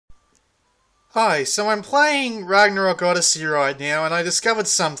Hi, so I'm playing Ragnarok Odyssey right now, and I discovered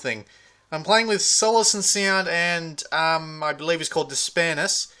something. I'm playing with Solace and Sound, and I believe it's called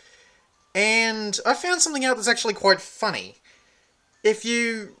Despairness, and I found something out that's actually quite funny. If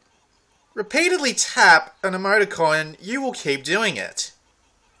you repeatedly tap an emoticon, you will keep doing it.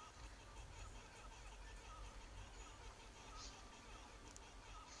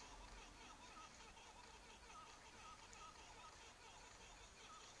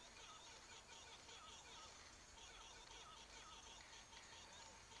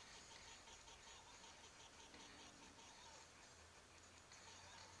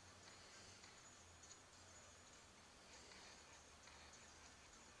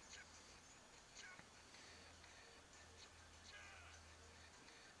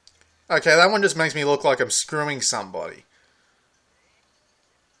 Okay, that one just makes me look like I'm screwing somebody.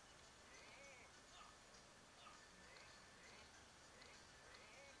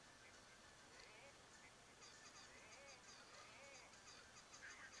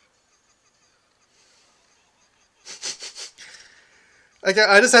 Okay,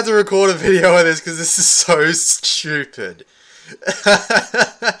 I just had to record a video of this because this is so stupid.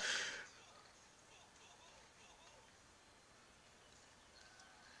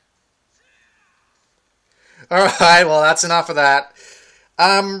 Alright, well that's enough of that.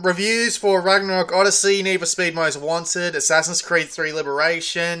 Reviews for Ragnarok Odyssey, Need for Speed Most Wanted, Assassin's Creed 3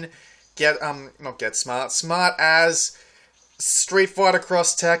 Liberation, not Get Smart, Smart As, Street Fighter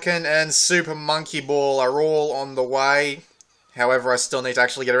Cross Tekken, and Super Monkey Ball are all on the way. However, I still need to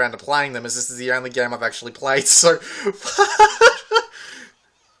actually get around to playing them, as this is the only game I've actually played, so...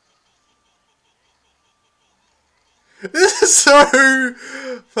 This is so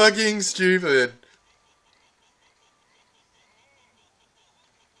fucking stupid.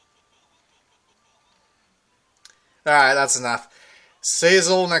 Alright, that's enough. See you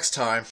all next time.